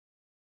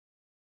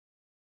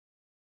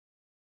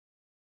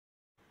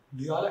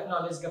We all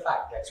acknowledge the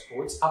fact that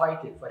sports are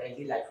vital for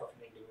healthy life of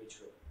an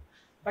individual.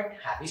 But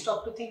have we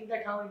stopped to think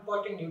that how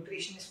important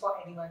nutrition is for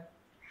anyone?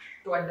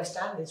 To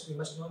understand this, we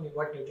must know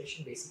what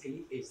nutrition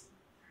basically is.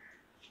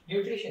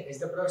 Nutrition is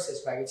the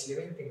process by which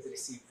living things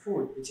receive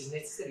food which is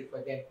necessary for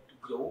them to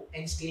grow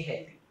and stay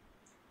healthy.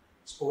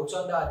 Sports,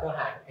 on the other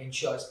hand,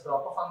 ensures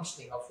proper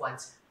functioning of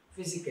one's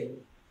physical,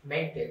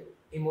 mental,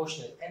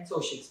 emotional, and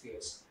social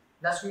spheres.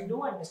 Thus, we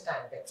do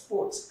understand that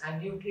sports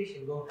and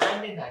nutrition go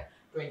hand in hand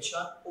to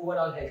ensure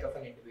overall health of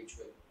an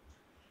individual.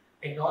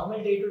 In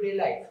normal day-to-day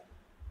life,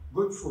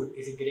 good food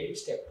is a great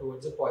step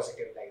towards a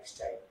positive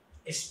lifestyle,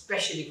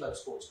 especially for a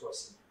sports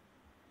person.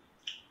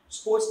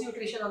 Sports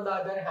nutrition, on the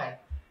other hand,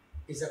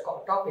 is a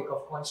topic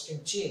of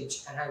constant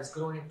change and has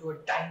grown into a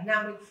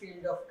dynamic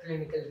field of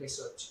clinical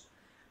research.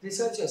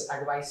 Researchers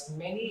advise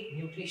many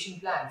nutrition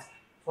plans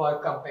for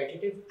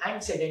competitive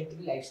and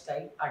sedentary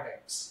lifestyle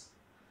adults.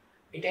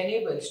 It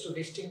enables to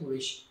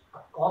distinguish a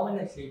common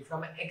athlete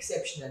from an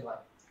exceptional one.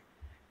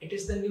 It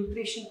is the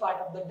nutrition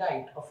part of the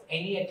diet of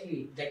any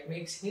athlete that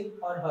makes him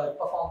or her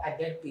perform at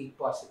their peak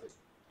possible.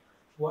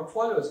 What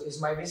follows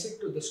is my visit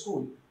to the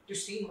school to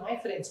see my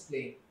friends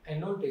play and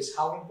notice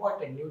how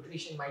important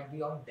nutrition might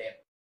be on them.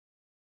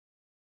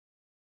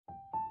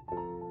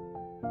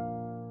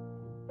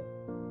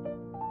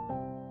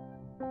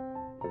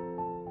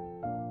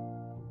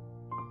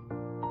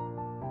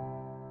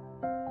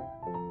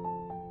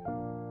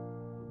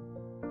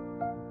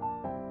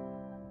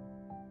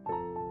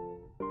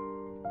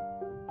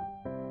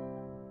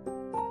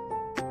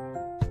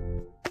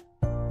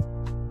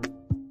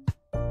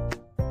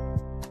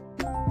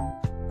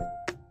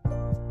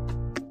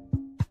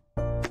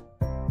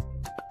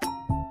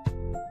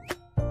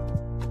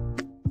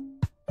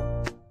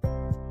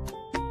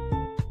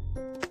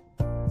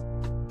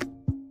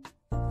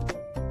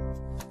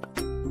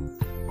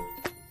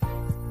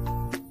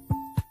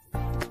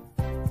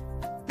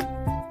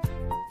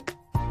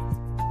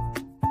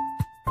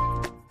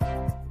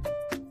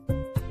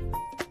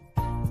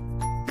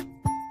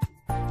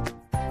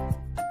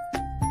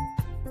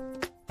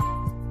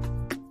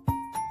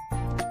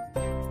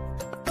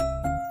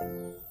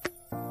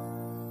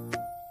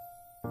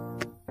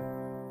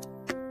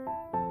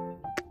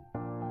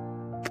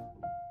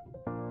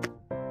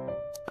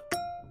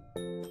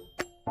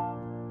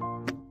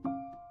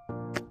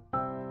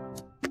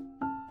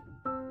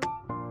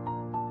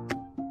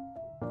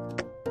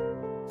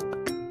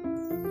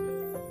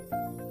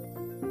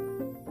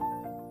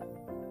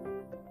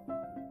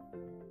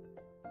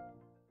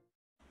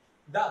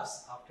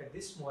 Thus, after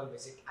this small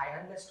visit, I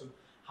understood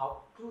how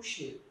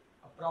crucial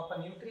a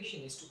proper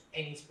nutrition is to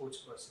any sports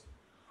person.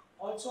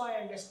 Also, I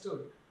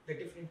understood the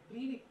different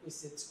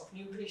prerequisites of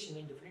nutrition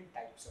in different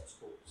types of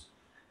sports.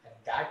 And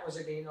that was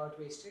a day not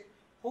wasted.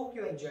 Hope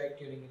you enjoyed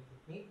tuning in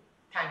with me.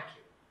 Thank you.